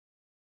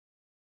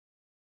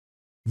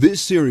This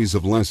series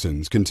of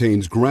lessons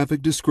contains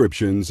graphic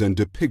descriptions and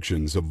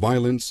depictions of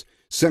violence,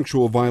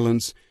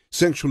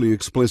 sexually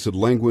explicit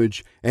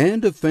language,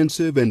 and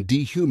offensive and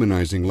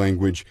dehumanizing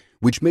language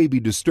which may be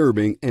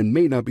disturbing and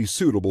may not be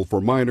suitable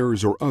for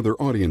minors or other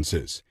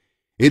audiences.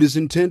 It is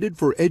intended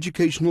for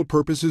educational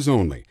purposes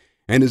only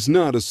and is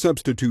not a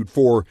substitute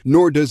for,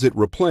 nor does it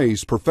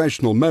replace,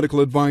 professional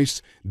medical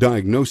advice,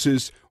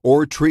 diagnosis,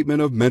 or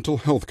treatment of mental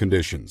health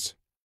conditions.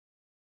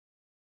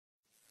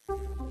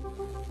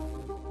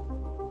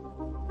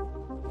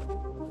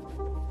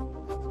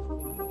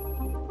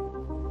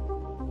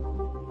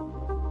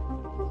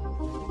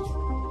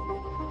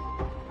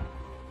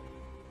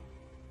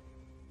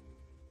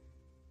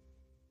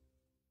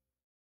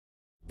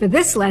 For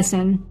this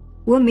lesson,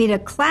 we'll meet a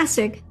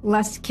classic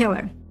lust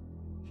killer.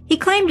 He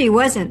claimed he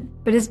wasn't,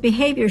 but his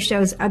behavior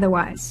shows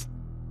otherwise.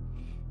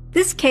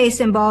 This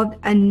case involved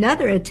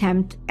another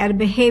attempt at a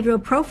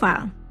behavioral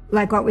profile,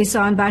 like what we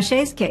saw in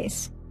Vacher's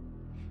case.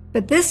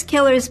 But this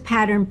killer's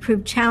pattern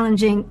proved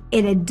challenging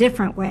in a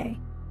different way.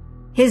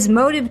 His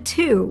motive,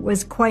 too,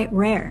 was quite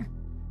rare.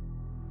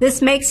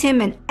 This makes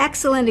him an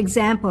excellent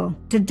example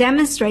to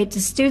demonstrate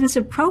to students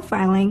of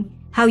profiling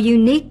how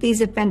unique these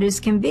offenders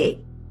can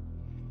be.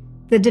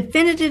 The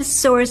definitive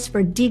source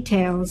for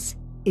details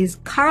is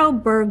Carl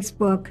Berg's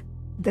book,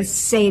 The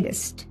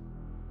Sadist.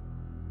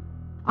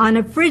 On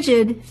a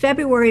frigid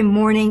February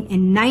morning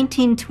in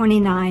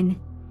 1929,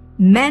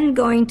 men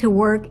going to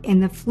work in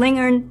the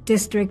Flingern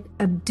district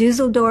of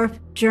Dusseldorf,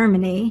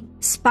 Germany,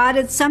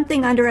 spotted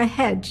something under a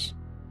hedge.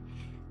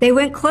 They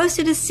went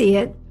closer to see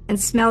it and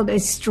smelled a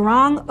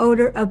strong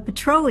odor of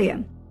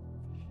petroleum.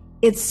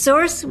 Its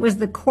source was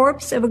the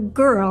corpse of a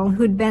girl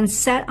who'd been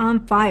set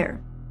on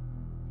fire.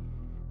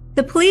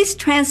 The police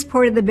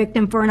transported the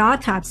victim for an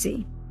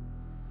autopsy.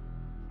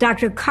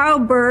 Dr. Carl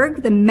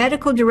Berg, the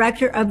medical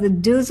director of the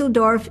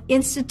Dusseldorf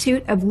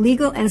Institute of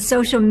Legal and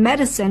Social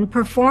Medicine,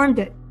 performed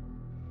it.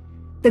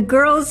 The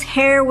girl's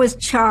hair was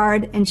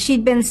charred and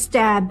she'd been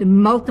stabbed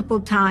multiple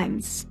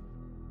times.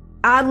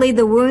 Oddly,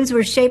 the wounds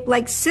were shaped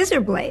like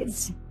scissor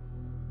blades.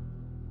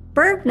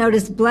 Berg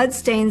noticed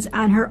bloodstains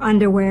on her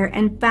underwear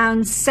and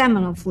found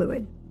seminal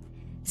fluid.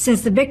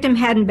 Since the victim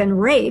hadn't been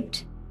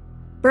raped,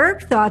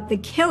 Berg thought the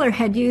killer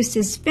had used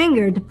his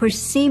finger to push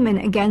semen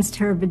against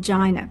her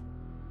vagina.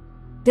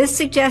 This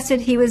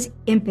suggested he was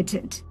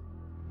impotent.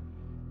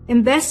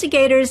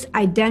 Investigators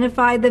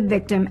identified the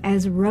victim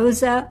as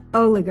Rosa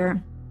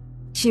Oliger.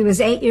 She was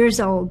 8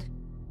 years old.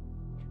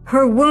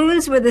 Her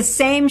wounds were the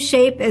same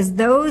shape as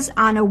those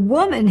on a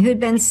woman who'd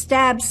been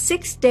stabbed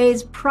 6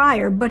 days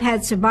prior but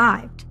had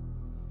survived.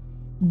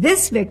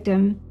 This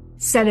victim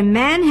said a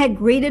man had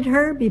greeted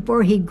her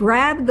before he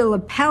grabbed the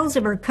lapels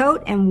of her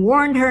coat and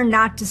warned her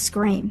not to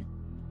scream.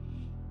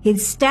 He'd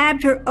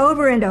stabbed her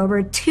over and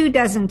over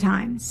 24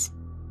 times.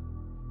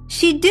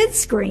 She did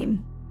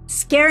scream,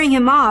 scaring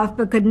him off,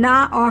 but could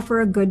not offer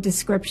a good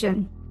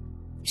description.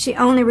 She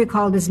only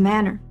recalled his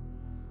manner.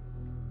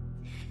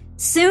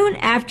 Soon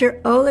after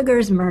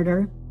Oliger's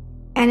murder,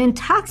 an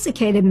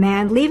intoxicated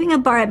man leaving a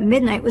bar at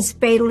midnight was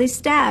fatally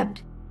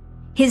stabbed.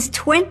 His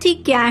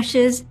 20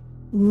 gashes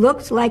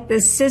looked like the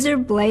scissor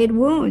blade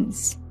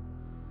wounds.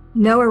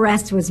 No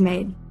arrest was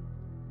made.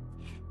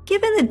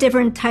 Given the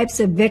different types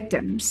of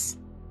victims,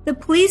 the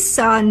police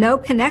saw no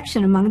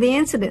connection among the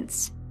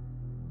incidents.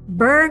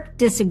 Berg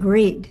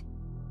disagreed.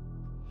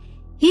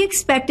 He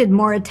expected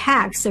more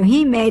attacks, so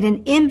he made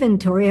an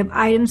inventory of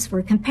items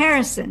for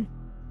comparison.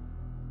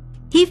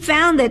 He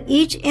found that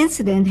each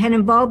incident had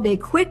involved a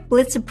quick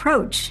blitz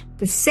approach,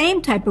 the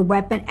same type of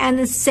weapon, and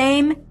the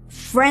same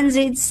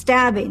frenzied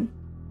stabbing.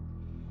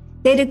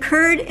 They'd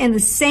occurred in the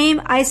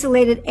same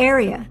isolated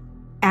area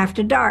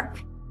after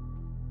dark.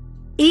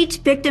 Each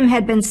victim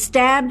had been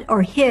stabbed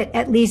or hit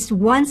at least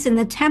once in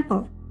the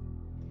temple.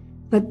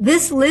 But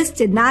this list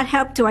did not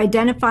help to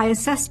identify a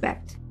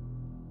suspect.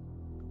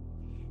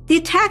 The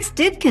attacks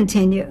did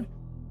continue.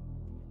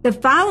 The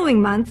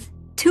following month,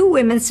 2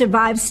 women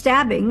survived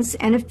stabbings,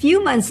 and a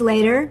few months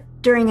later,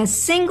 during a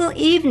single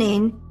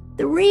evening,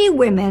 3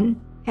 women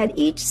had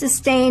each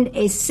sustained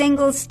a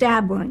single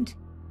stab wound.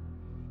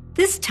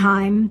 This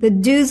time, the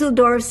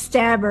Dusseldorf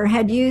stabber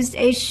had used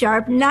a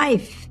sharp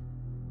knife.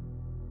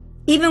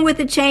 Even with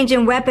the change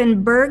in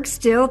weapon, Berg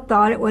still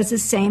thought it was the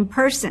same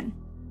person.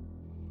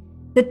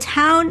 The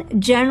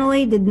town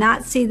generally did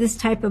not see this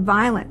type of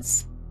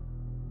violence.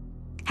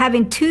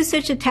 Having 2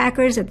 such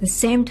attackers at the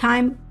same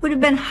time would have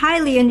been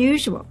highly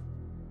unusual.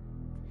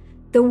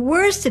 The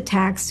worst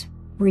attacks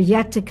were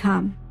yet to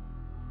come.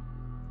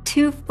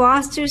 2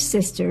 foster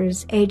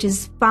sisters,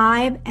 ages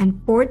 5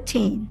 and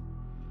 14,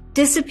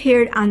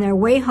 disappeared on their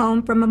way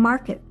home from a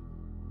market.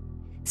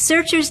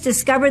 Searchers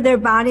discovered their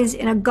bodies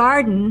in a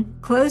garden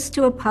close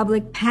to a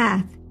public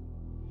path.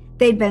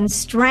 They'd been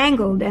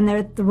strangled and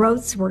their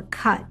throats were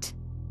cut.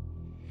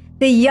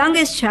 The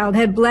youngest child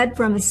had bled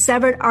from a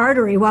severed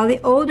artery, while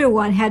the older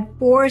one had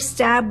 4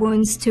 stab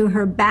wounds to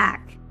her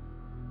back.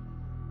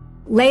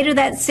 Later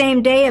that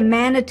same day, a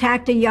man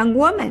attacked a young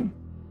woman.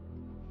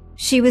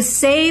 She was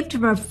saved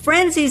from a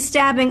frenzied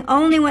stabbing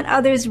only when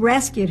others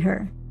rescued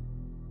her.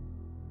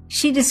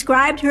 She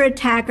described her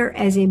attacker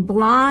as a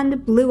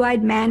blonde,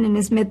 blue-eyed man in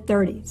his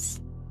mid-30s.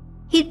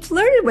 He'd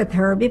flirted with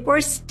her before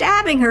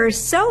stabbing her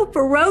so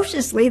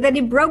ferociously that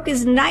he broke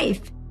his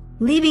knife,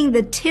 leaving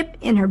the tip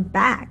in her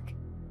back.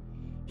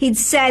 He'd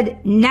said,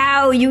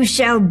 "Now you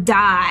shall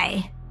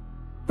die."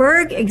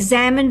 Berg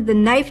examined the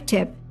knife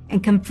tip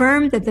and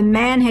confirmed that the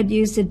man had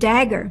used a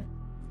dagger.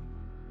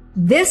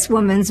 This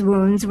woman's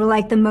wounds were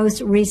like the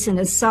most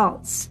recent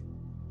assaults.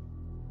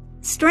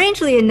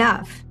 Strangely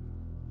enough,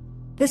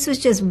 this was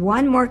just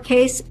one more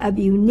case of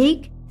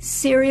unique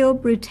serial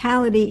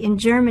brutality in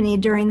Germany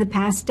during the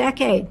past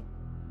decade.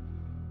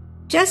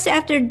 Just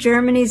after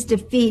Germany's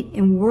defeat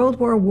in World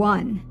War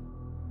I,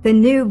 the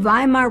new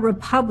Weimar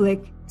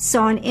Republic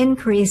saw an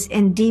increase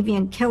in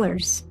deviant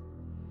killers.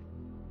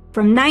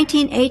 From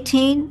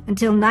 1918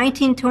 until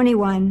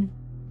 1921,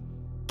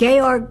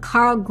 Georg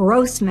Karl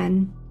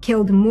Grossmann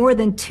killed more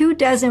than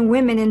 24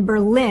 women in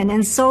Berlin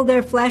and sold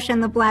their flesh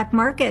on the black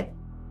market.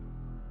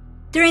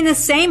 During the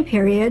same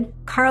period,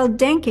 Karl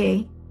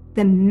Denke,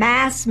 the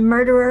mass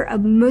murderer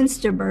of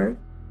Münsterberg,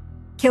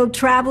 killed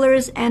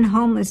travelers and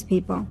homeless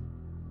people.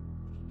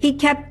 He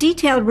kept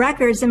detailed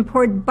records and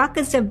poured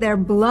buckets of their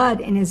blood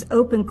in his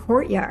open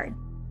courtyard.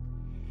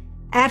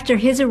 After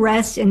his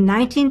arrest in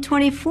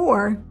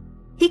 1924,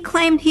 he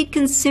claimed he'd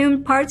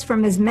consumed parts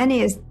from as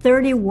many as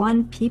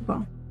 31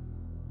 people.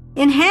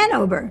 In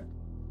Hanover,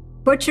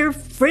 butcher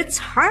Fritz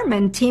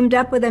Harman teamed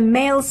up with a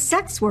male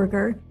sex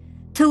worker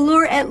to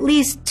lure at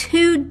least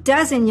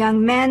 24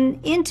 young men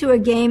into a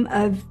game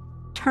of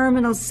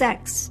terminal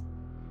sex.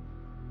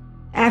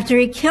 After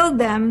he killed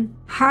them,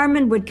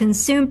 Harman would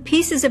consume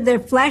pieces of their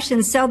flesh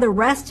and sell the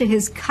rest to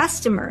his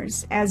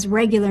customers as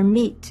regular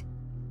meat.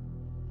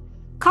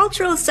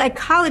 Cultural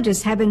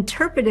psychologists have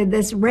interpreted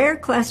this rare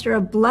cluster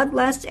of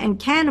bloodlust and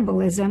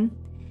cannibalism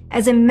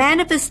as a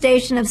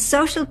manifestation of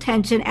social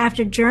tension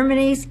after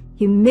Germany's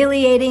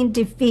humiliating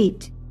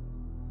defeat.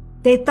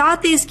 They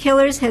thought these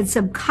killers had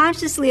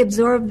subconsciously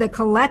absorbed the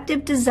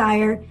collective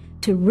desire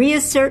to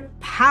reassert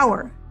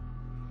power.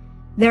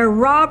 Their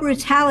raw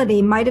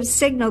brutality might have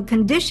signaled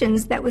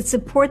conditions that would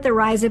support the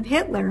rise of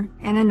Hitler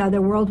and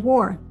another world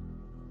war.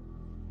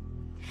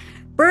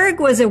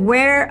 Berg was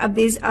aware of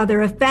these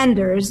other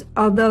offenders,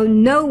 although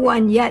no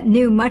one yet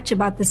knew much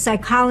about the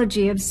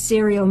psychology of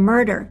serial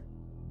murder.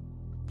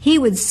 He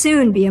would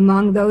soon be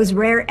among those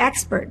rare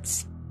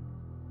experts.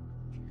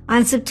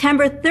 On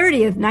September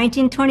 30th,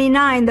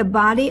 1929, the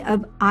body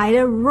of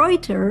Ida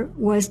Reuter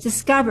was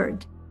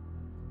discovered.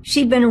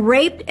 She'd been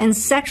raped and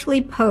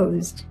sexually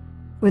posed,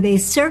 with a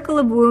circle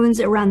of wounds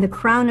around the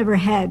crown of her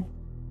head.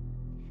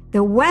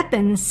 The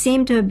weapon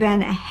seemed to have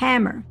been a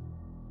hammer.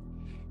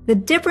 The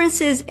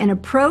differences in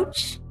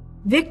approach,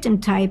 victim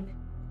type,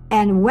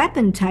 and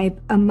weapon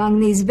type among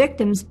these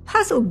victims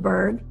puzzled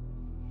Berg,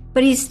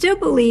 but he still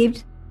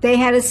believed they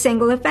had a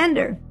single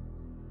offender.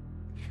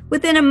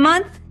 Within a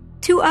month,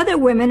 2 other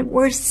women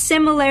were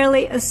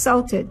similarly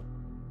assaulted.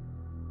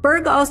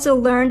 Berg also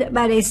learned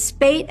about a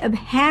spate of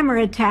hammer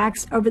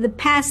attacks over the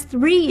past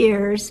 3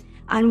 years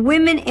on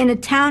women in a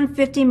town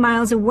 50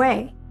 miles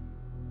away.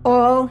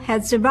 All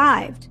had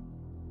survived.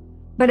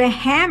 But a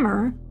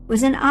hammer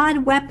was an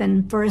odd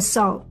weapon for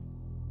assault.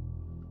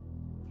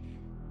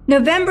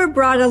 November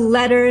brought a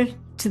letter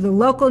to the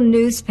local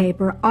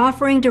newspaper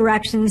offering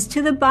directions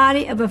to the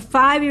body of a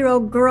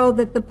 5-year-old girl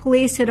that the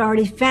police had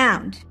already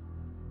found.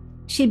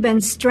 She'd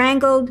been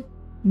strangled,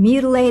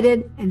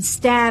 mutilated, and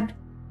stabbed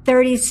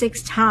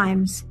 36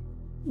 times,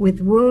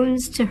 with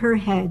wounds to her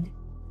head.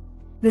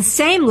 The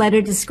same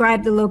letter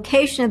described the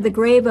location of the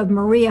grave of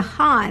Maria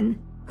Hahn,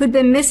 who'd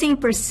been missing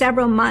for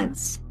several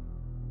months.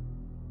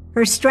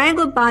 Her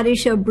strangled body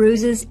showed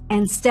bruises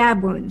and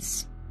stab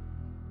wounds.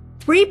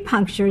 3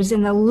 punctures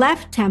in the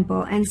left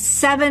temple and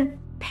 7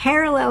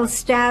 parallel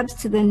stabs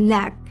to the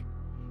neck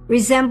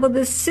resembled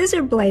the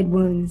scissor blade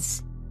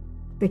wounds.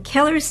 The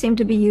killer seemed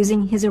to be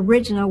using his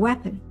original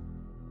weapon.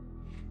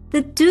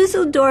 The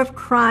Dusseldorf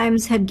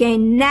crimes had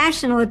gained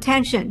national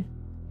attention,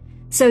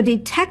 so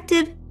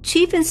Detective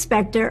Chief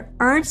Inspector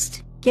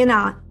Ernst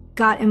Gnott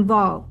got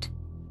involved.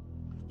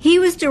 He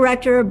was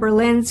director of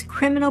Berlin's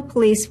criminal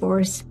police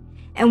force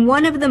and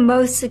one of the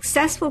most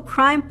successful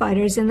crime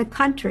fighters in the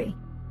country.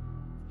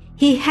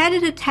 He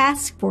headed a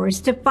task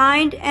force to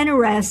find and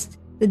arrest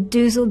the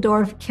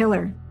Dusseldorf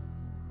killer.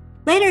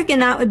 Later,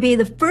 Gnott would be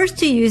the first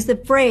to use the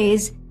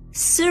phrase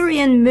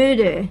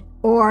Serienmörder,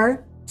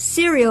 or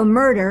serial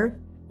murder,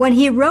 when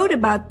he wrote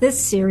about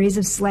this series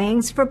of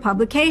slayings for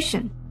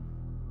publication.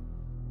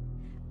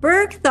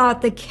 Berg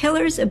thought the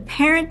killer's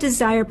apparent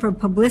desire for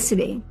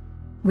publicity,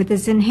 with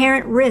its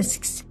inherent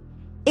risks,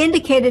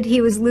 indicated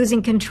he was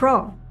losing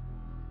control.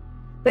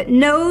 But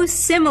no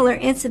similar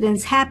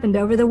incidents happened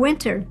over the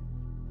winter.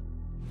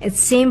 It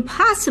seemed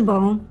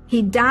possible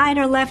he died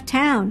or left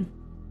town.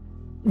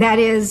 That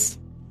is,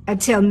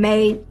 until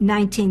May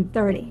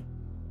 1930.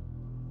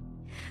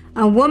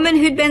 A woman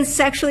who'd been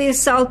sexually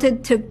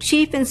assaulted took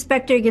Chief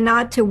Inspector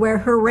Gnott to where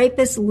her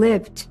rapist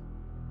lived.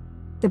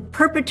 The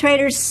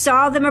perpetrator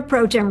saw them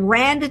approach and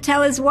ran to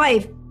tell his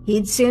wife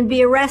he'd soon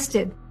be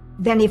arrested.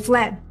 Then he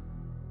fled.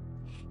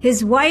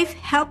 His wife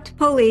helped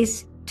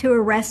police to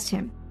arrest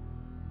him.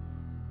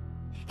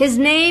 His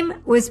name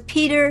was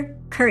Peter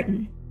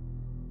Kürten.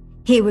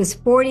 He was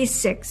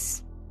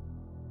 46.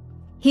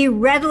 He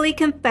readily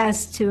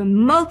confessed to a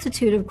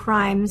multitude of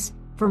crimes,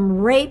 from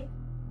rape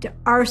to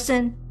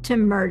arson to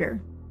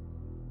murder.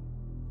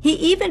 He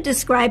even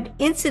described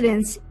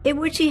incidents in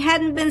which he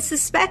hadn't been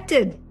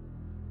suspected,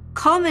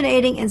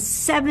 culminating in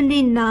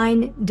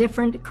 79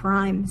 different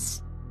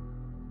crimes.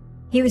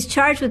 He was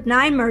charged with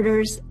 9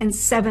 murders and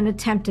 7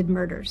 attempted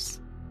murders.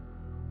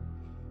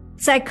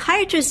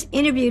 Psychiatrists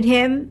interviewed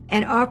him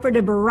and offered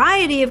a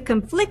variety of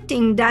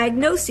conflicting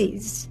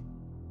diagnoses.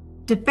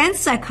 Defense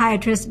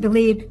psychiatrists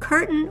believed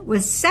Kürten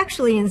was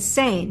sexually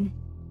insane,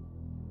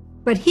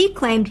 but he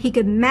claimed he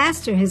could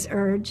master his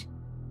urge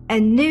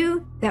and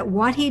knew that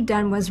what he'd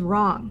done was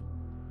wrong.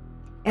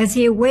 As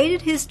he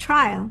awaited his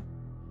trial,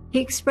 he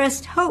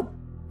expressed hope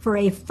for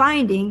a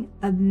finding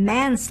of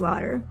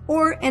manslaughter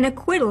or an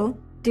acquittal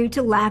due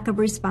to lack of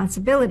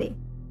responsibility.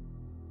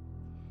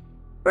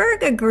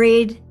 Berg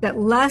agreed that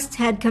lust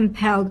had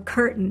compelled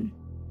Kürten,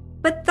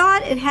 but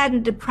thought it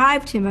hadn't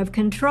deprived him of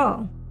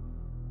control.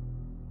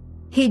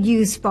 He'd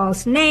used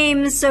false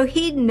names, so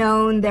he'd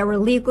known there were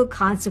legal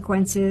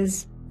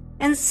consequences,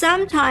 and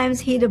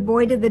sometimes he'd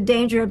avoided the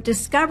danger of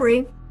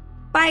discovery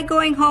by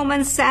going home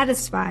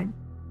unsatisfied.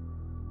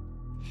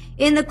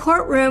 In the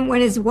courtroom,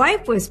 when his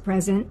wife was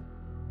present,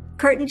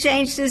 Kürten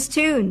changed his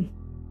tune.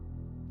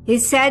 He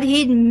said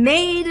he'd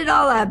made it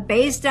all up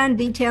based on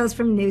details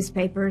from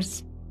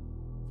newspapers.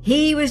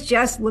 He was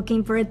just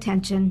looking for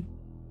attention.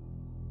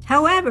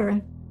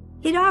 However,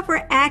 he'd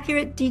offer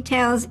accurate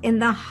details in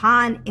the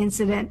Hahn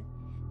incident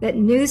that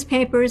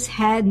newspapers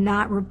had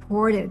not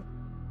reported.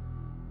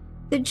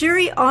 The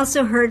jury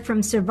also heard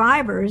from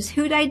survivors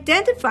who'd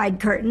identified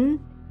Kürten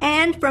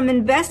and from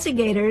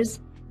investigators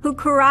who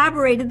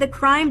corroborated the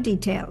crime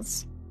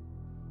details.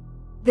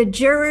 The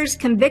jurors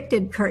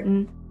convicted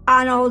Kürten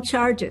on all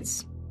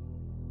charges.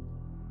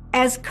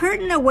 As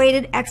Kürten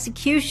awaited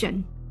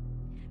execution,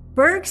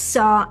 Berg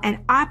saw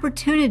an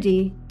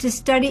opportunity to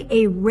study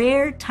a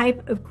rare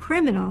type of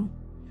criminal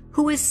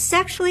who was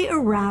sexually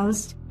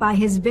aroused by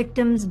his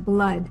victim's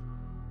blood.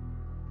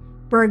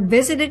 Berg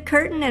visited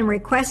Kürten and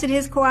requested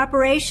his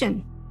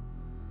cooperation.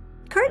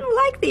 Kürten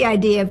liked the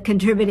idea of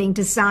contributing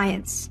to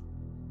science.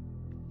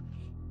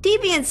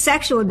 Deviant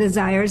sexual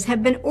desires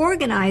have been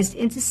organized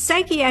into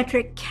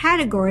psychiatric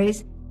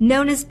categories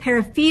known as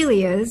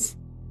paraphilias,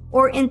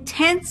 or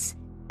intense,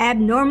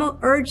 abnormal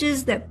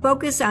urges that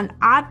focus on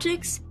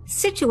objects,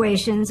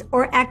 situations,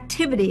 or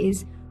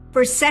activities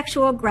for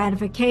sexual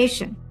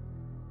gratification.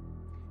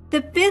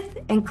 The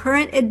 5th and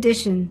current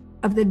edition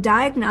of the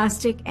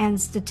Diagnostic and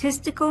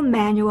Statistical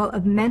Manual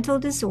of Mental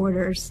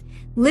Disorders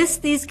lists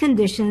these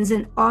conditions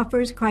and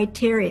offers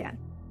criteria.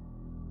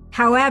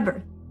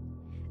 However,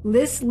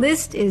 this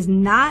list is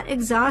not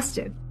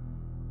exhaustive.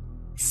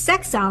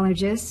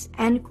 Sexologists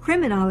and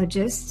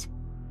criminologists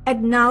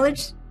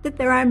acknowledge that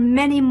there are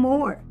many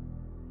more.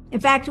 In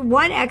fact,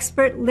 one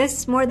expert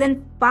lists more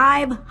than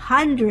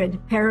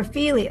 500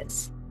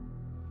 paraphilias.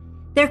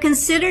 They're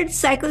considered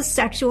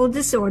psychosexual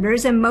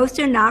disorders, and most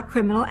are not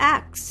criminal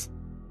acts.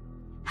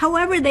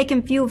 However, they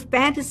can fuel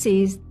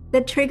fantasies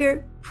that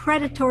trigger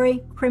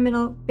predatory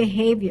criminal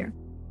behavior.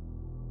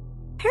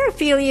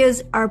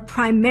 Paraphilias are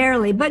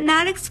primarily, but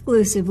not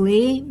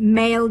exclusively,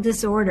 male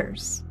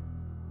disorders.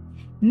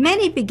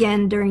 Many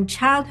begin during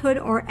childhood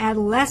or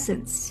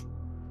adolescence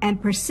and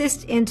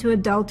persist into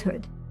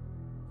adulthood.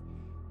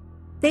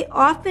 They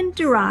often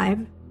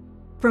derive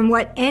from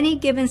what any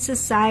given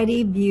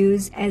society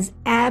views as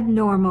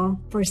abnormal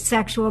for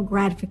sexual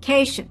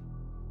gratification.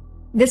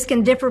 This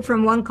can differ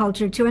from one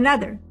culture to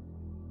another.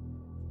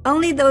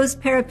 Only those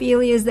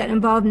paraphilias that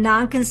involve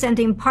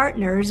non-consenting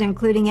partners,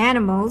 including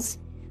animals,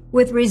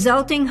 with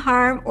resulting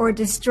harm or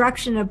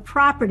destruction of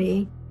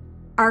property,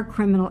 are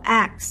criminal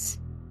acts.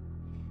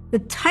 The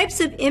types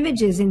of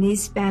images in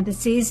these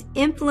fantasies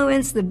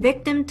influence the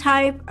victim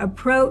type,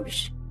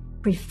 approach,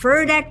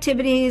 preferred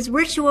activities,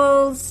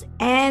 rituals,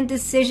 and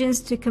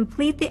decisions to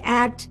complete the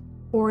act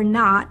or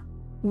not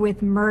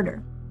with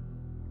murder.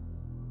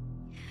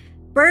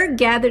 Berg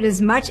gathered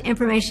as much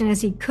information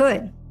as he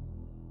could.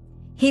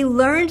 He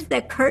learned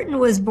that Kürten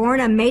was born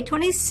on May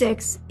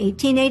 26,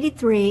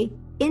 1883,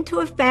 into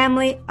a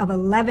family of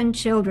 11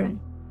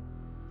 children.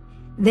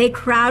 They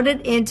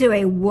crowded into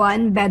a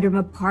one-bedroom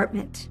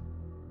apartment.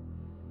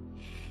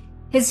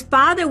 His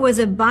father was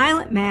a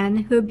violent man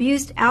who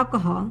abused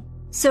alcohol,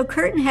 so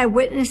Kürten had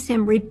witnessed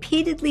him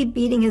repeatedly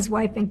beating his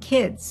wife and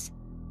kids.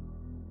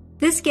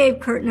 This gave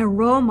Kürten a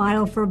role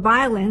model for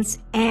violence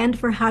and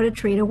for how to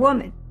treat a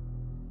woman.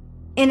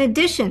 In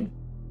addition,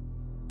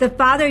 the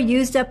father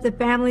used up the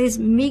family's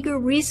meager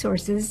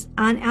resources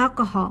on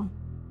alcohol.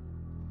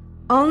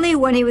 Only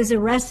when he was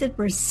arrested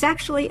for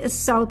sexually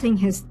assaulting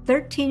his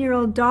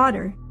 13-year-old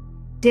daughter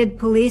did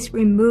police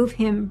remove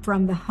him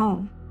from the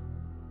home.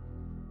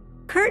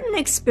 Kürten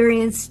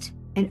experienced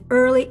an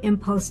early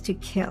impulse to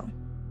kill.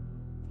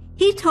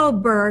 He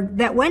told Berg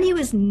that when he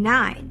was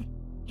 9,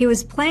 he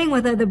was playing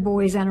with other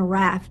boys on a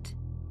raft.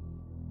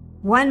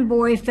 One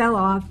boy fell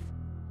off,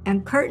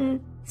 and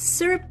Kürten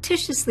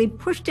surreptitiously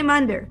pushed him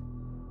under,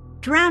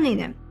 drowning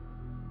him.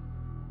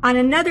 On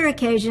another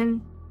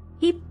occasion,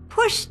 he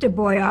pushed a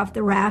boy off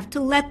the raft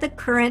to let the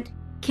current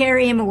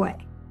carry him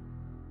away.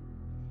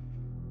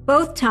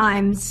 Both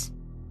times,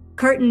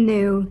 Kürten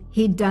knew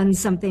he'd done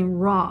something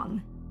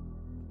wrong,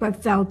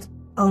 but felt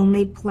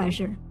only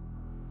pleasure.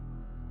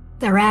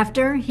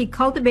 Thereafter, he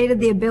cultivated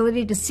the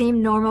ability to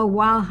seem normal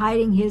while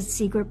hiding his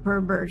secret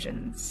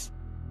perversions.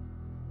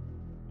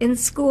 In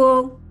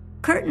school,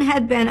 Kürten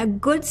had been a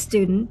good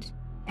student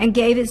and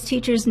gave his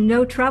teachers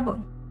no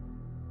trouble.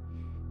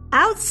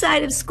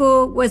 Outside of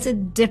school was a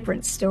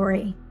different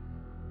story.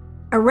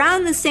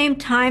 Around the same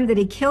time that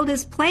he killed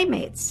his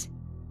playmates,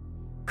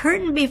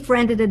 Kürten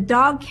befriended a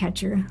dog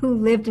catcher who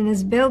lived in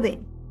his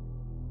building.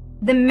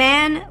 The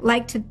man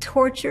liked to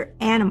torture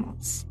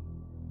animals.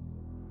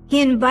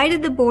 He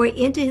invited the boy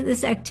into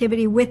this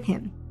activity with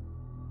him.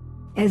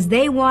 As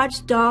they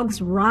watched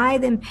dogs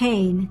writhe in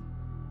pain,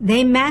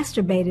 they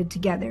masturbated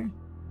together.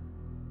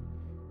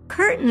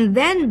 Kürten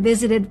then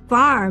visited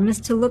farms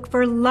to look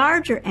for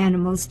larger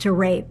animals to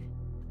rape.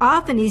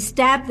 Often he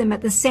stabbed them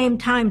at the same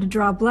time to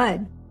draw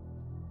blood.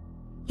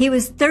 He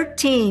was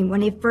 13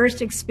 when he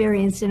first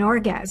experienced an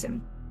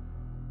orgasm.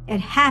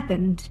 It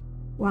happened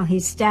while he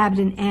stabbed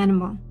an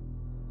animal.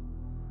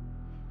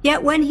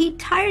 Yet when he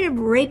tired of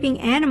raping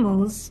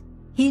animals,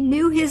 he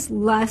knew his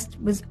lust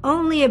was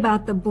only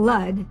about the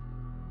blood,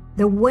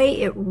 the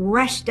way it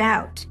rushed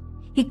out.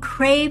 He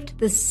craved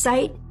the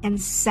sight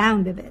and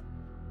sound of it.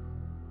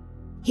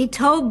 He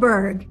told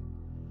Berg,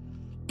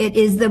 "It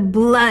is the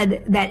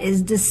blood that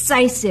is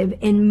decisive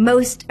in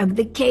most of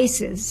the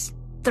cases.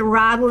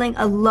 Throttling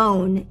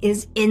alone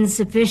is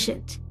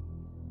insufficient."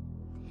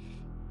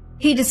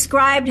 He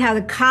described how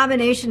the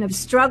combination of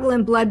struggle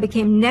and blood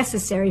became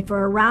necessary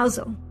for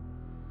arousal.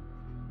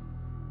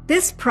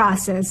 This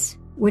process,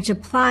 which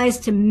applies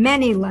to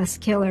many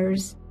lust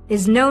killers,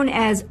 is known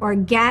as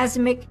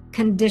orgasmic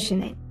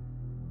conditioning.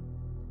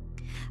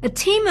 A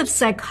team of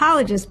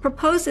psychologists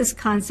proposed this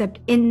concept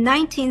in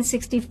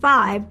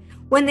 1965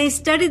 when they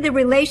studied the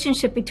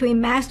relationship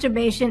between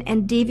masturbation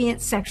and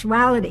deviant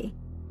sexuality.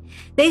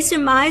 They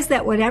surmised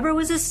that whatever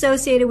was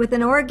associated with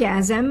an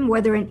orgasm,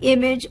 whether an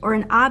image or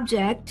an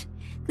object,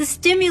 the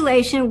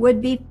stimulation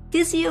would be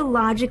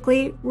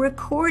physiologically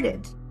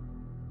recorded.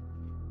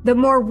 The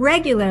more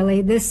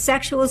regularly this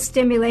sexual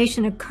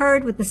stimulation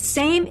occurred with the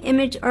same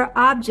image or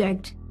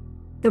object,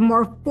 the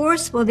more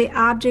forceful the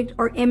object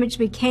or image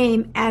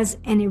became as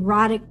an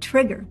erotic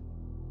trigger.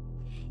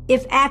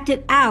 If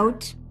acted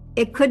out,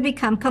 it could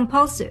become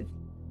compulsive.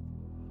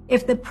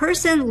 If the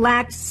person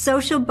lacked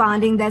social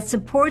bonding that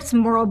supports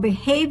moral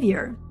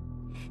behavior,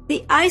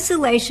 the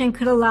isolation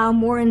could allow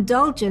more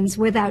indulgence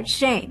without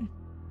shame.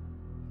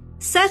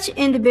 Such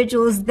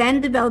individuals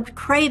then developed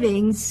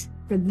cravings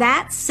for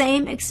that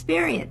same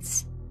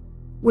experience,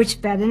 which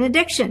fed an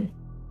addiction.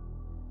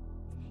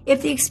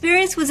 If the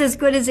experience was as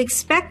good as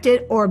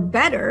expected or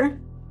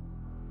better,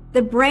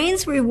 the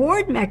brain's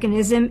reward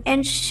mechanism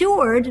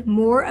ensured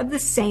more of the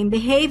same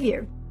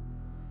behavior.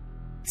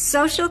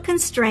 Social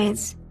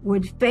constraints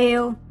would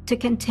fail to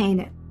contain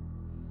it.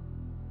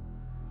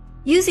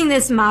 Using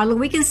this model,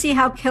 we can see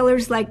how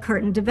killers like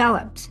Kürten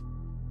developed.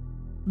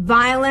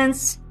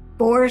 Violence,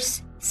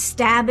 force,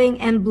 stabbing,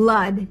 and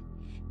blood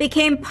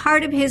became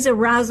part of his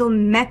arousal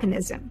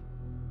mechanism.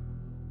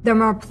 The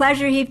more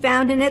pleasure he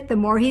found in it, the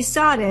more he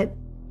sought it,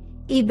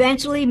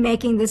 eventually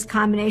making this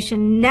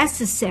combination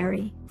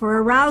necessary for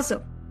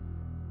arousal.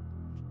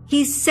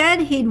 He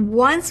said he'd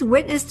once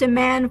witnessed a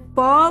man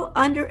fall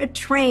under a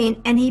train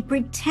and he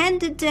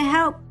pretended to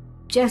help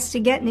just to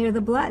get near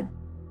the blood.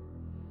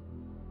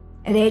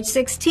 At age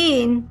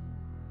 16,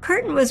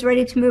 Kürten was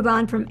ready to move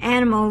on from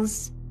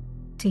animals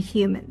to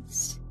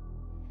humans.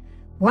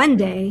 One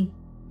day,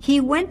 he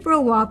went for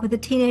a walk with a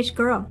teenage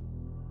girl.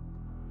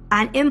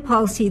 On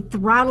impulse, he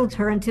throttled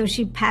her until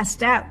she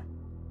passed out.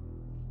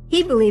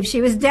 He believed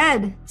she was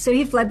dead, so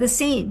he fled the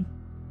scene.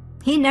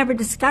 He never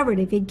discovered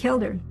if he'd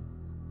killed her.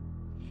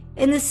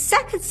 In the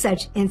second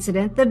such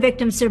incident, the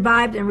victim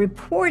survived and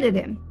reported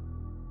him.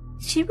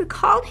 She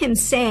recalled him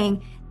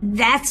saying,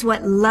 "That's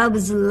what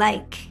love's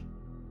like."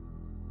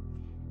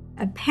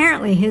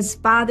 Apparently, his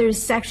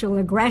father's sexual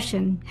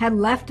aggression had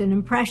left an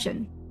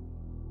impression.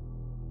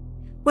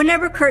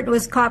 Whenever Kürten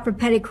was caught for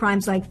petty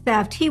crimes like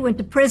theft, he went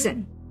to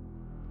prison.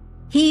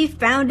 He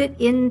found it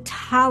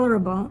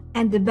intolerable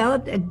and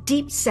developed a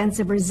deep sense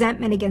of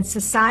resentment against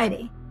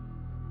society.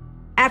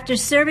 After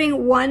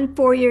serving one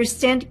 4-year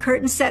stint,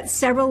 Kürten set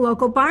several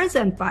local barns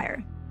on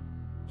fire.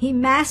 He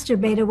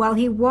masturbated while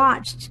he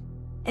watched,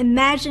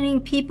 imagining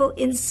people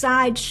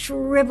inside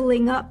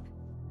shriveling up.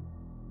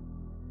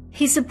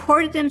 He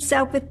supported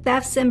himself with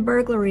thefts and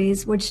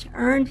burglaries, which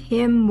earned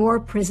him more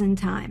prison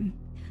time.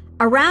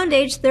 Around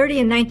age 30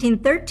 in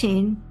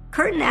 1913,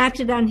 Kürten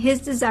acted on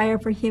his desire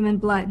for human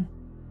blood.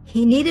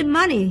 He needed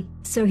money,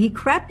 so he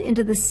crept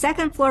into the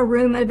second-floor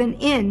room of an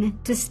inn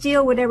to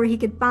steal whatever he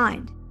could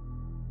find.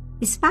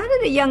 He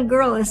spotted a young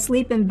girl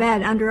asleep in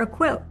bed under a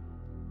quilt.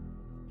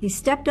 He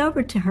stepped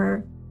over to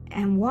her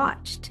and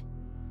watched.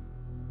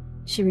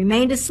 She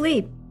remained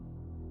asleep.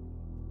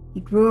 He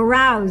grew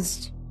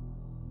aroused.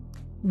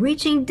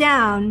 Reaching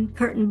down,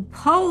 Kürten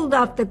pulled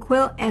off the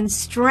quilt and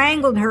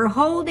strangled her,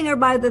 holding her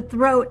by the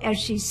throat as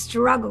she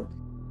struggled.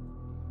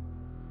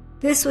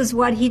 This was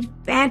what he'd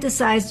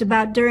fantasized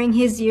about during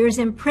his years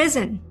in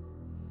prison.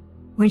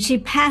 When she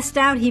passed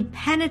out, he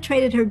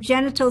penetrated her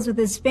genitals with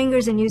his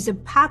fingers and used a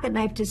pocket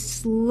knife to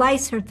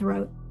slice her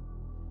throat.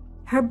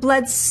 Her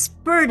blood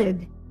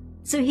spurted,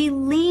 so he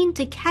leaned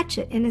to catch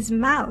it in his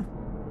mouth.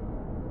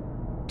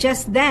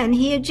 Just then,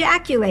 he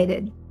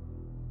ejaculated.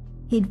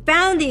 He'd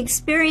found the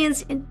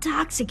experience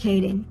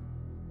intoxicating.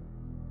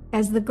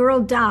 As the girl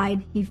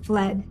died, he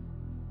fled.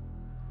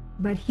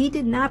 But he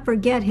did not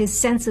forget his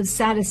sense of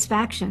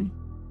satisfaction.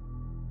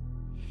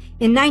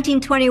 In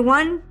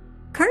 1921,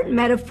 Kürten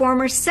met a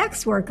former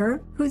sex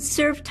worker who'd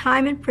served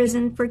time in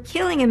prison for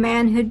killing a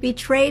man who'd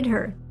betrayed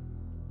her.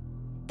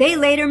 They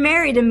later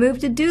married and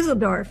moved to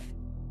Dusseldorf.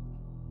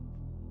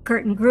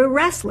 Kürten grew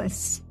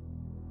restless.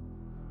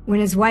 When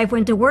his wife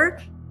went to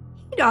work,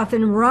 he'd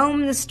often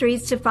roam the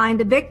streets to find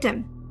a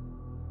victim.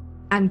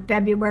 On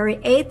February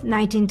 8,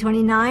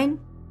 1929,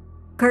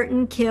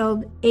 Kürten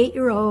killed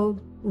 8-year-old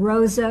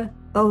Rosa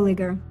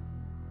Ohliger.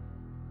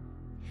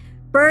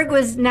 Berg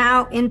was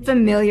now in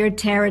familiar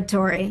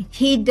territory.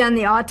 He'd done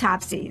the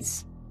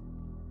autopsies.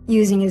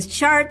 Using his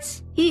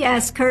charts, he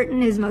asked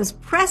Kürten his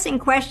most pressing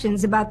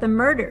questions about the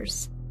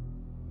murders.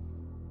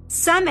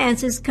 Some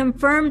answers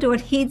confirmed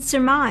what he'd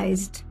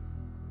surmised.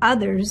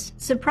 Others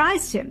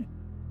surprised him.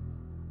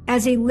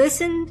 As he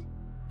listened,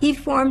 he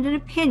formed an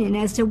opinion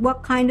as to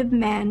what kind of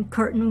man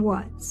Kürten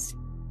was.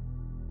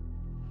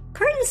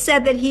 Kürten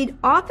said that he'd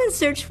often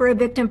searched for a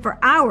victim for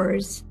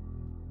hours,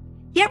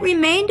 yet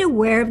remained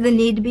aware of the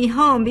need to be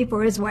home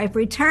before his wife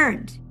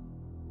returned.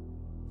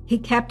 He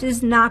kept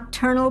his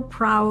nocturnal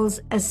prowls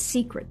a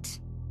secret.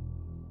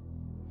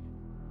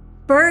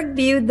 Berg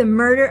viewed the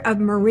murder of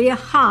Maria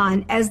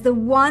Hahn as the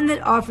one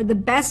that offered the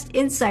best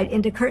insight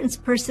into Kürten's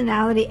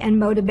personality and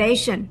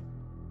motivation.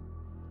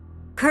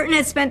 Kürten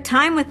had spent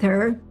time with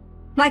her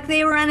like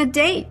they were on a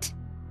date,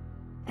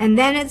 and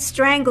then had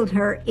strangled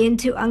her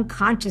into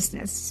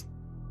unconsciousness.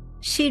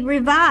 She'd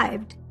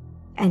revived,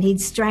 and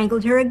he'd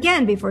strangled her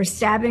again before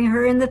stabbing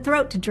her in the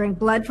throat to drink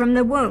blood from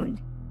the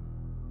wound.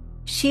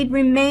 She'd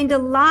remained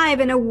alive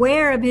and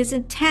aware of his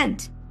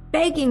intent,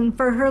 begging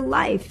for her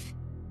life.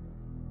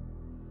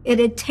 It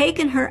had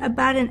taken her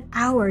about an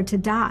hour to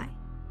die.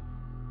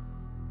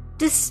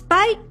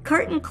 Despite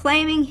Kürten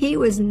claiming he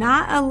was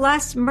not a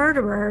lust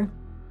murderer,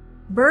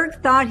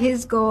 Berg thought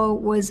his goal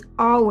was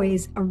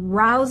always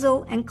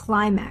arousal and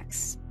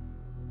climax.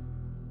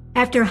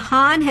 After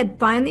Hahn had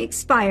finally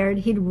expired,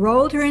 he'd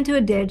rolled her into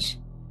a ditch,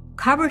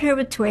 covered her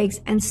with twigs,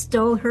 and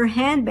stole her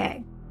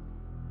handbag.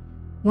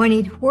 When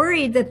he'd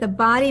worried that the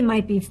body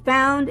might be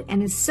found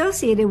and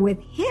associated with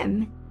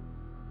him,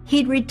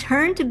 he'd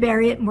return to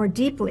bury it more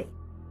deeply.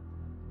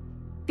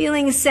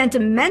 Feeling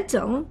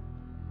sentimental,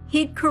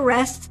 he'd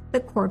caressed the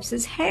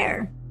corpse's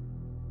hair.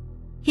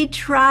 He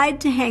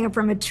tried to hang it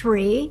from a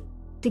tree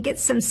to get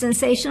some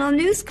sensational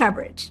news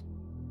coverage,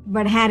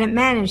 but hadn't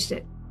managed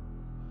it.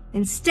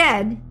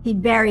 Instead,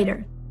 he'd buried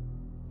her.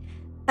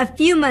 A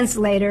few months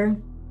later,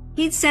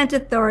 he'd sent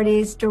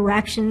authorities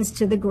directions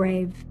to the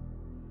grave.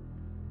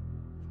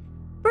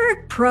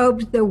 Berg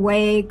probed the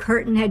way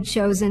Kürten had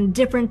chosen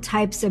different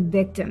types of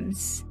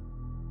victims.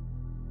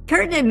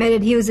 Kürten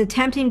admitted he was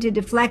attempting to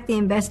deflect the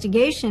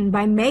investigation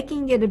by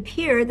making it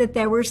appear that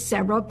there were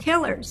several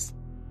killers.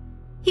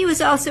 He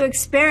was also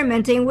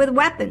experimenting with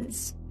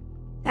weapons.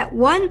 At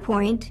one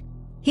point,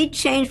 he'd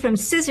changed from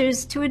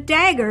scissors to a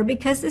dagger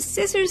because the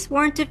scissors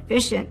weren't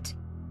efficient.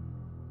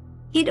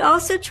 He'd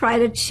also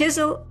tried a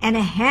chisel and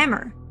a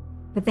hammer,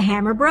 but the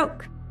hammer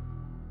broke.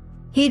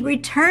 He'd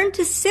returned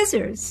to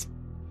scissors,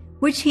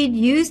 which he'd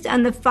used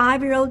on the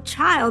 5-year-old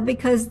child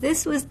because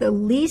this was the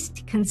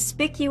least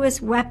conspicuous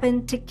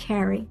weapon to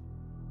carry.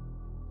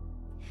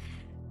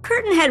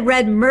 Kürten had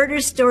read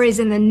murder stories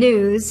in the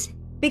news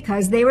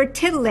because they were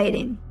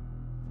titillating.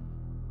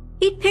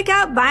 He'd pick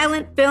out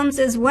violent films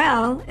as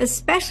well,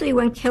 especially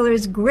when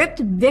killers gripped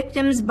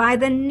victims by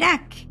the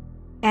neck,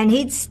 and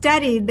he'd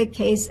studied the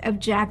case of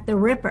Jack the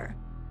Ripper.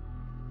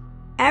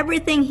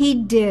 Everything he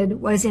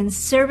did was in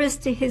service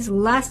to his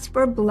lust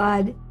for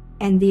blood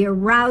and the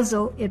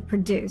arousal it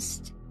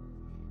produced.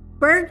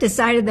 Berg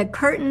decided that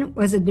Kürten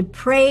was a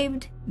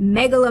depraved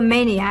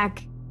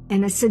megalomaniac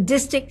and a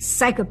sadistic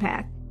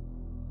psychopath.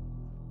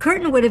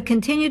 Kürten would have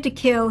continued to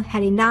kill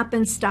had he not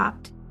been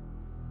stopped.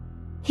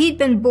 He'd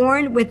been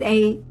born with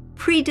a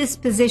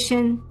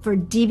predisposition for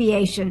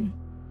deviation,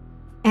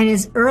 and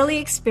his early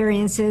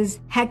experiences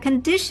had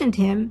conditioned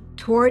him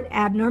toward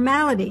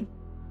abnormality.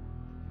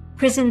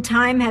 Prison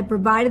time had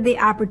provided the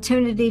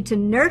opportunity to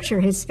nurture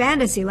his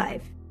fantasy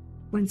life.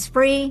 Once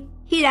free,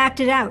 he'd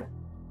acted out.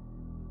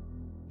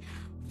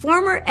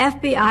 Former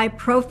FBI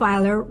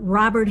profiler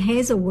Robert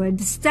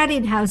Hazelwood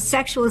studied how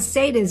sexual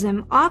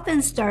sadism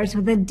often starts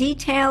with a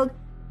detailed,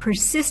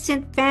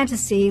 persistent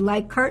fantasy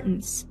like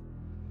Kürten's.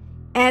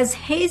 As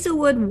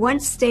Hazelwood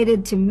once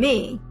stated to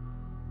me,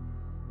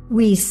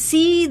 "We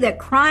see that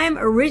crime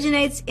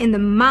originates in the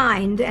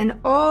mind and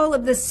all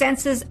of the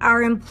senses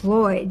are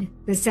employed,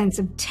 the sense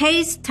of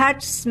taste,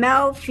 touch,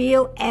 smell,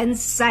 feel, and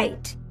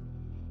sight.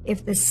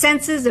 If the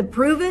senses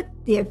approve it,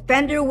 the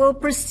offender will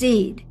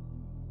proceed.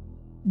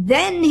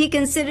 Then he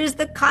considers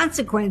the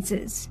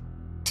consequences.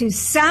 To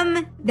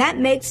some, that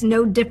makes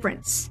no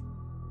difference.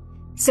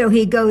 So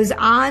he goes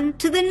on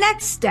to the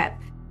next step.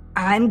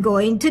 I'm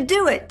going to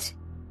do it.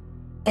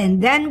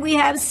 And then we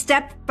have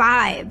step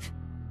 5.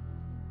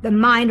 The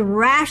mind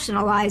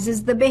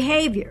rationalizes the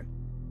behavior."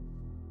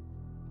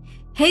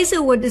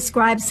 Hazelwood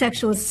describes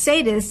sexual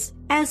sadists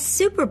as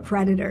super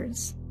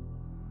predators.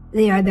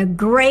 They are the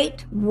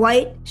great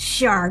white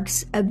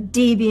sharks of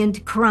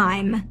deviant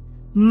crime,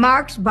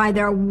 marked by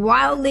their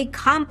wildly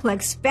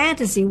complex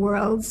fantasy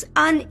worlds,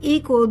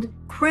 unequaled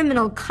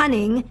criminal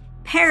cunning,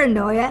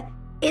 paranoia,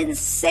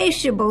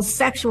 insatiable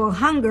sexual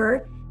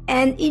hunger,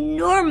 and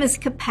enormous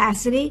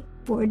capacity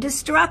for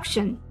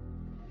destruction.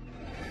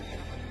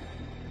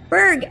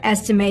 Berg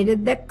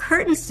estimated that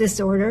Kürten's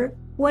disorder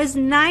was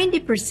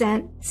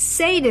 90%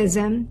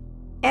 sadism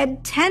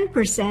and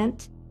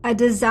 10% a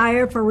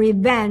desire for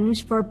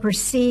revenge for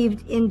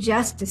perceived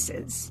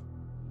injustices.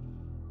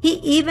 He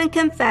even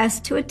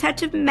confessed to a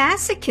touch of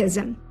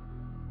masochism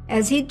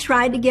as he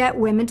tried to get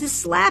women to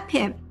slap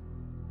him.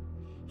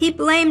 He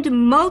blamed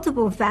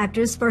multiple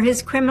factors for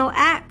his criminal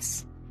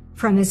acts,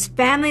 from his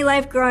family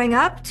life growing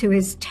up to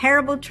his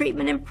terrible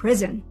treatment in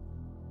prison.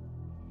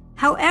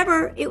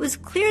 However, it was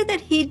clear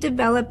that he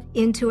developed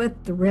into a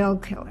thrill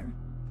killer.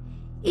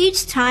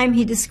 Each time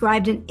he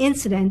described an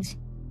incident,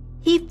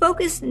 he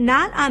focused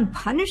not on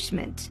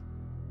punishment,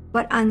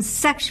 but on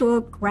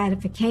sexual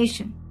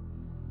gratification.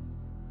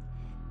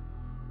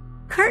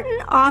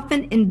 Kürten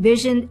often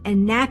envisioned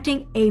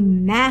enacting a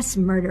mass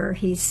murder,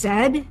 he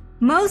said,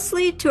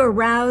 mostly to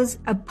arouse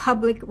a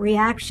public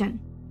reaction.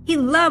 He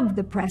loved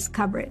the press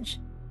coverage.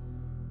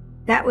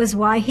 That was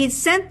why he'd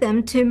sent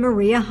them to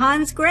Maria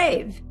Hahn's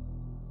grave.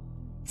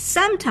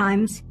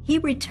 Sometimes he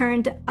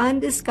returned to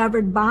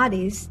undiscovered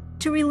bodies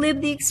to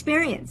relive the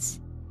experience.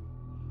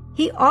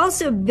 He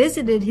also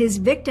visited his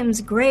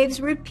victims'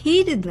 graves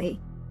repeatedly,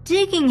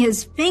 digging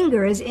his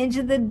fingers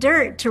into the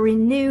dirt to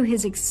renew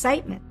his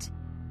excitement.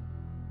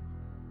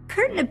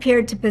 Kürten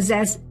appeared to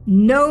possess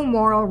no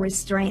moral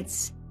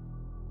restraints.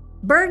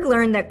 Berg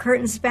learned that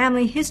Kürten's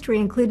family history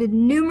included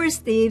numerous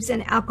thieves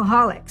and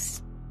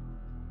alcoholics.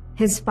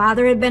 His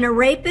father had been a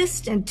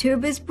rapist, and 2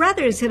 of his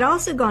brothers had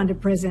also gone to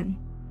prison.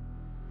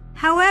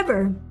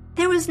 However,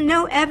 there was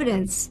no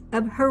evidence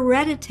of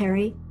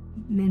hereditary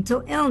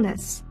mental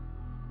illness.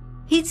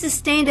 He'd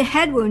sustained a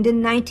head wound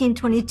in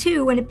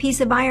 1922 when a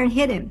piece of iron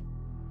hit him.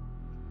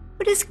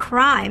 But his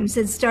crimes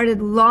had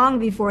started long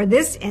before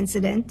this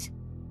incident,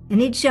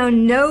 and he'd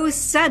shown no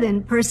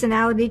sudden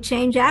personality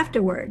change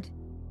afterward.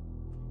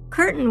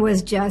 Kürten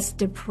was just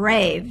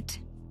depraved.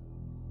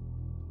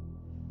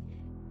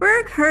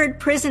 Berg heard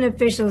prison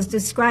officials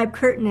describe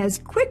Kürten as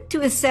quick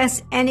to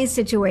assess any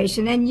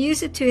situation and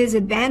use it to his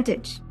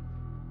advantage.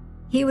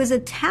 He was a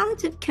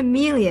talented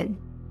chameleon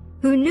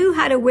who knew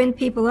how to win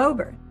people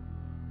over.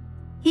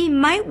 He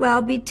might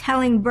well be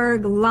telling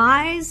Berg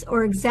lies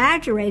or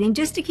exaggerating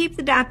just to keep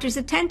the doctor's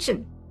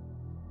attention.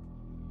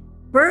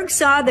 Berg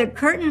saw that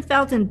Kürten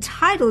felt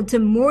entitled to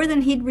more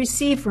than he'd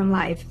received from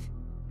life.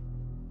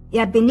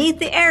 Yet beneath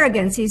the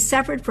arrogance, he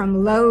suffered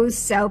from low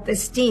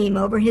self-esteem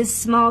over his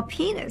small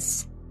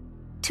penis.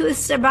 To a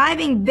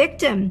surviving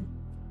victim,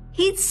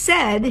 he'd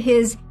said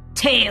his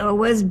tail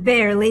was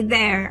barely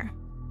there.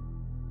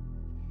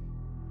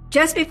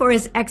 Just before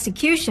his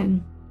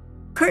execution,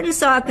 Kürten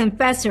saw a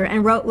confessor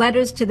and wrote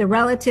letters to the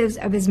relatives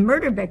of his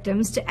murder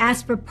victims to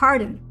ask for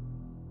pardon.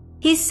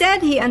 He said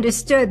he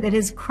understood that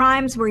his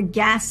crimes were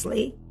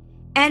ghastly,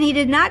 and he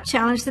did not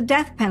challenge the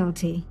death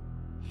penalty.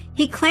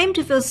 He claimed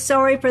to feel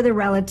sorry for the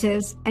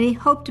relatives, and he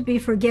hoped to be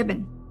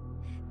forgiven.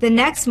 The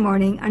next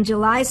morning, on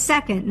July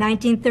 2nd,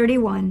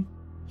 1931,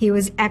 he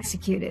was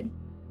executed.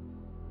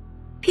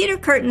 Peter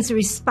Kürten's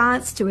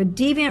response to a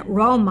deviant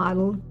role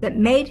model that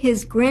made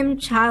his grim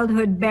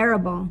childhood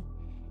bearable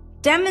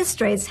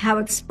demonstrates how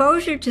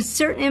exposure to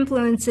certain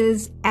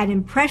influences at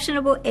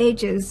impressionable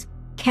ages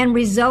can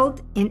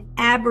result in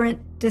aberrant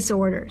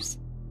disorders.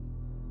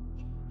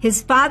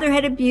 His father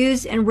had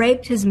abused and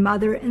raped his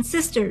mother and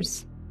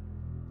sisters.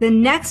 The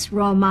next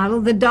role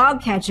model, the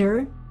dog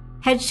catcher,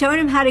 had shown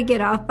him how to get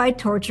off by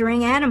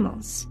torturing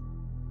animals.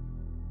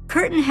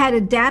 Kürten had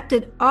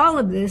adapted all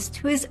of this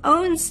to his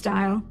own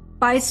style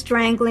by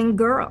strangling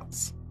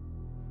girls.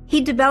 He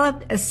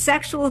developed a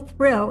sexual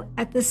thrill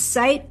at the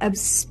sight of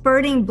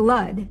spurting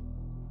blood,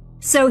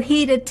 so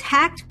he'd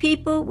attacked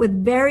people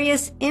with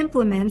various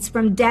implements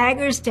from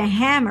daggers to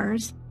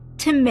hammers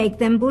to make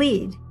them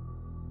bleed.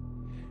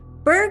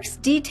 Berg's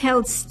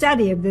detailed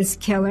study of this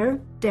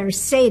killer, der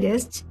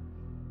Sadist,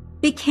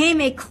 became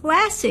a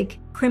classic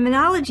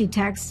criminology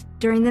text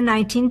during the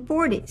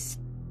 1940s.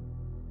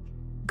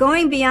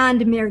 Going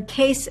beyond mere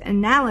case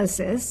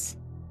analysis,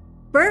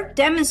 Berg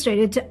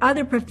demonstrated to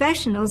other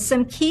professionals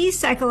some key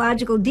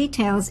psychological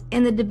details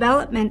in the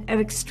development of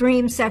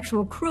extreme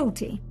sexual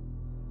cruelty.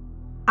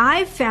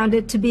 I've found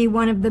it to be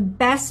one of the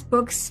best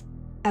books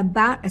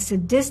about a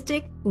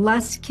sadistic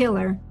lust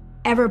killer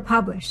ever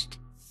published.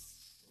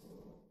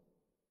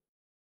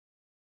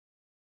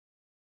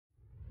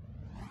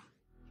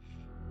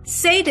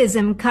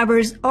 Sadism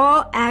covers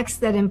all acts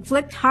that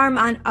inflict harm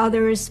on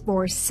others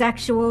for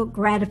sexual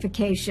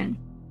gratification.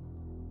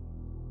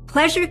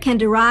 Pleasure can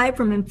derive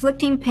from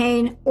inflicting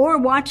pain or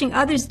watching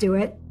others do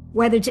it,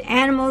 whether to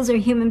animals or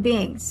human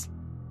beings.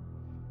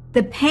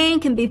 The pain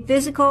can be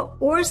physical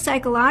or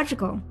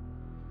psychological,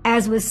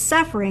 as with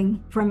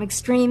suffering from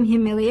extreme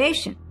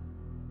humiliation.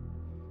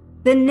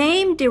 The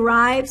name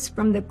derives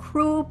from the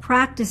cruel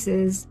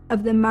practices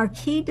of the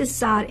Marquis de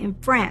Sade in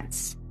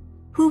France,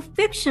 who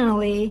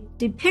fictionally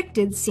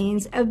depicted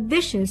scenes of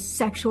vicious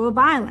sexual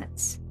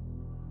violence.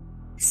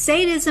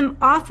 Sadism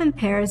often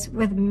pairs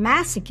with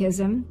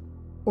masochism,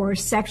 or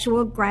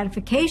sexual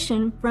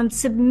gratification from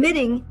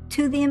submitting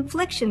to the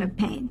infliction of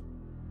pain.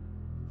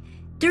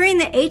 During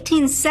the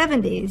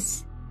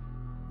 1870s,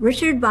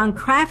 Richard von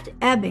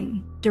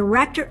Krafft-Ebing,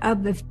 director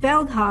of the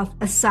Feldhof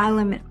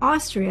Asylum in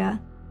Austria,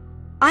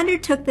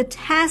 undertook the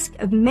task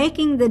of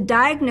making the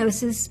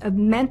diagnosis of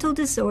mental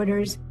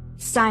disorders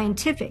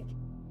scientific.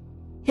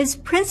 His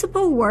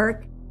principal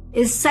work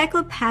is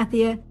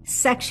Psychopathia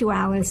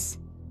Sexualis,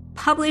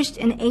 published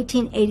in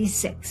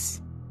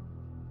 1886.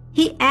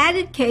 He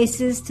added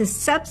cases to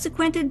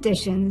subsequent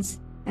editions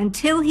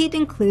until he'd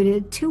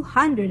included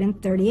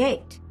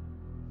 238.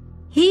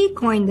 He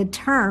coined the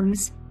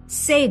terms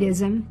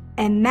sadism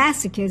and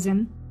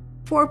masochism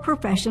for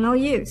professional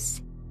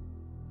use.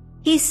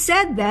 He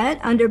said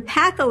that under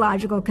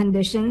pathological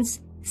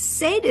conditions,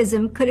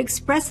 sadism could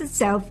express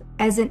itself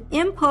as an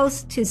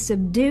impulse to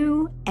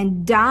subdue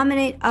and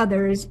dominate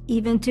others,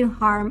 even to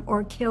harm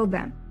or kill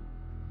them.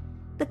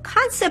 The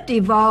concept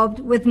evolved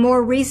with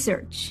more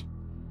research.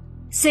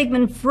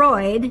 Sigmund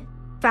Freud,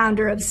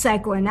 founder of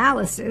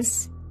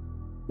psychoanalysis,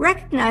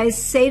 recognized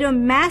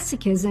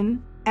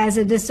sadomasochism as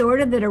a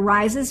disorder that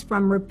arises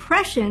from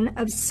repression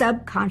of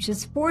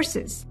subconscious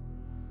forces.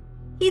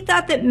 He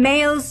thought that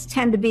males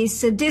tend to be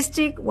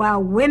sadistic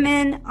while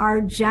women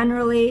are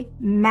generally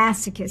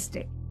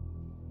masochistic.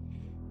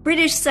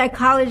 British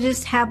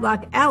psychologist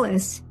Havelock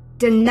Ellis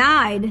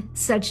denied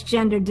such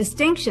gender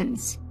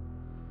distinctions.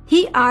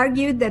 He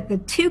argued that the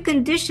two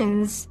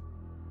conditions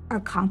are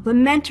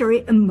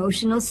complementary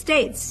emotional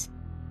states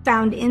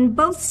found in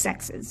both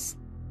sexes.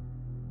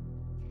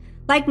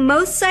 Like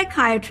most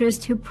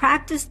psychiatrists who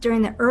practiced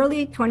during the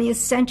early 20th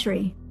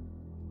century,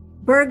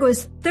 Berg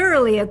was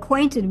thoroughly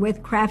acquainted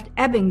with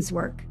Krafft-Ebing's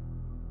work.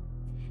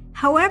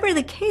 However,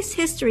 the case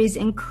histories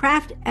in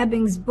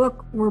Krafft-Ebing's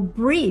book were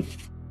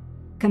brief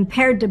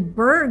compared to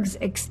Berg's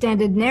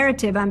extended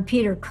narrative on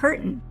Peter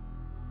Kürten.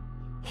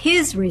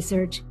 His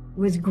research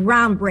was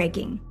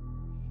groundbreaking,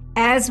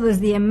 as was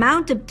the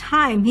amount of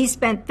time he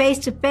spent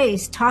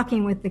face-to-face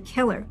talking with the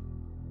killer.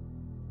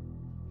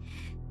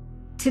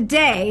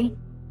 Today,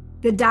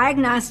 the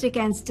Diagnostic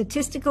and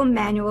Statistical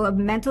Manual of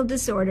Mental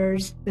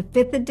Disorders, the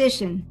 5th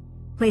edition,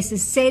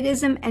 places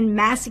sadism and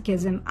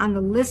masochism on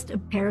the list of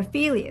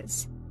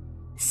paraphilias.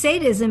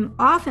 Sadism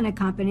often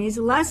accompanies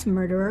lust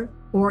murder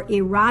or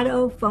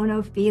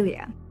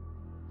erotophonophilia.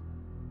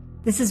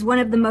 This is one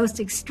of the most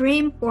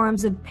extreme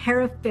forms of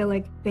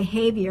paraphilic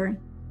behavior,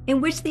 in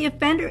which the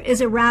offender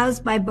is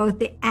aroused by both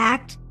the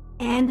act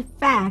and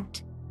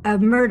fact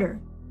of murder.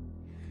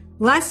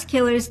 Lust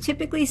killers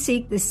typically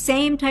seek the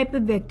same type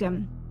of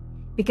victim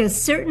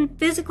because certain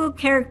physical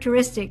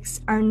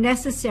characteristics are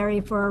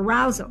necessary for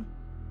arousal.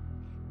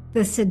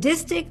 The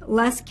sadistic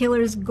lust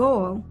killer's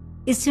goal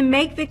is to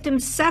make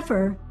victims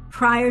suffer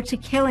prior to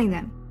killing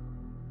them.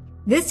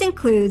 This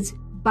includes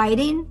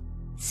biting,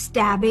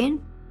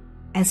 stabbing,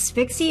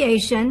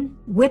 asphyxiation,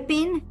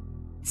 whipping,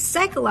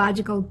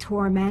 psychological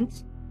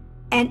torment,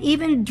 and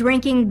even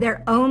drinking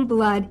their own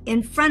blood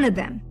in front of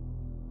them.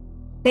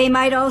 They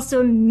might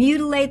also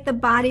mutilate the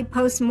body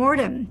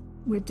post-mortem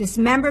with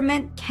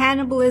dismemberment,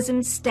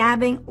 cannibalism,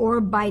 stabbing,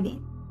 or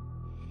biting.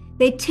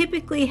 They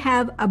typically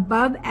have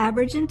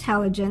above-average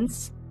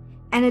intelligence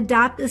and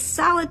adopt a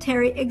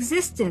solitary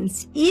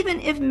existence, even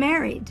if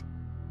married.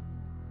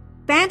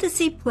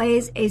 Fantasy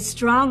plays a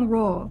strong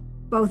role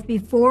both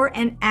before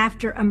and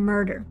after a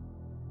murder.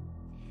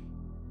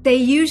 They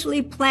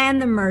usually plan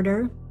the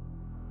murder,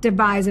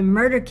 devise a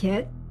murder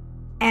kit,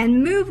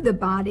 and move the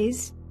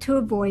bodies to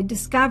avoid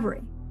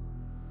discovery.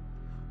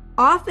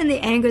 Often the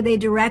anger they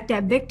direct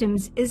at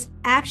victims is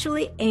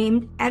actually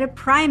aimed at a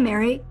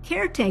primary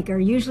caretaker,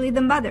 usually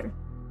the mother.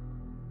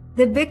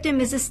 The victim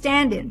is a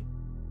stand-in.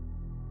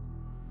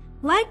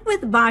 Like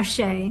with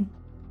Vacher,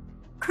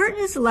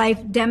 Kürten's life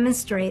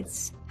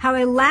demonstrates how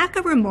a lack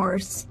of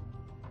remorse,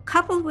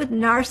 coupled with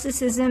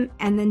narcissism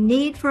and the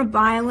need for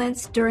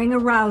violence during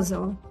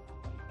arousal,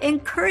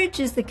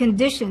 encourages the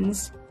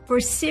conditions for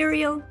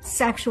serial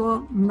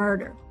sexual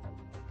murder.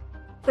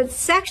 But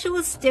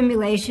sexual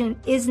stimulation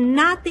is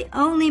not the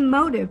only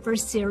motive for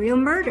serial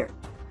murder.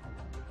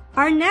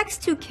 Our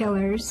next two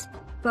killers,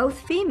 both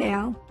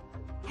female,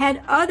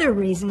 had other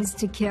reasons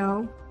to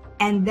kill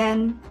and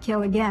then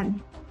kill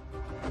again.